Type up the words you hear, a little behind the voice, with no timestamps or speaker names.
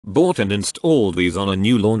Bought and installed these on a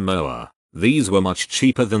new lawnmower. These were much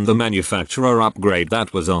cheaper than the manufacturer upgrade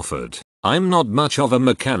that was offered. I'm not much of a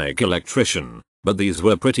mechanic electrician, but these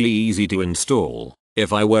were pretty easy to install.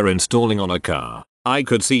 If I were installing on a car, I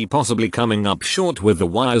could see possibly coming up short with the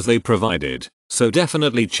wires they provided, so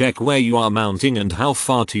definitely check where you are mounting and how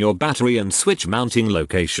far to your battery and switch mounting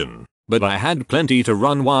location. But I had plenty to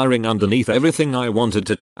run wiring underneath everything I wanted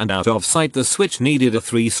to, and out of sight the switch needed a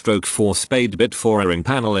 3-stroke 4-spade bit 4-ring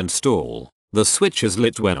panel install. The switch is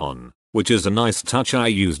lit when on, which is a nice touch. I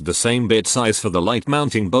used the same bit size for the light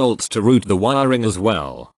mounting bolts to route the wiring as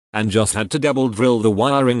well, and just had to double drill the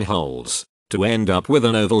wiring holes to end up with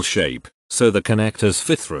an oval shape, so the connectors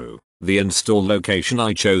fit through. The install location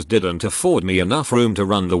I chose didn't afford me enough room to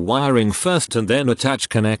run the wiring first and then attach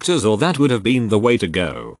connectors, or that would have been the way to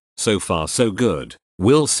go. So far so good.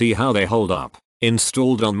 We'll see how they hold up.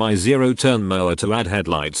 Installed on my zero-turn mower to add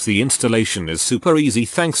headlights. The installation is super easy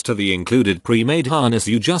thanks to the included pre-made harness.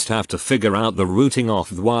 You just have to figure out the routing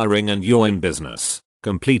of the wiring and you're in business.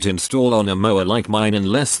 Complete install on a mower like mine in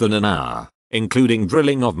less than an hour, including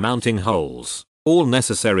drilling of mounting holes. All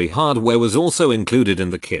necessary hardware was also included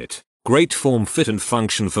in the kit. Great form, fit and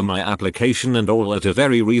function for my application, and all at a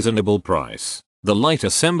very reasonable price. The light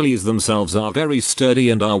assemblies themselves are very sturdy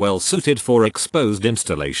and are well suited for exposed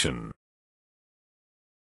installation.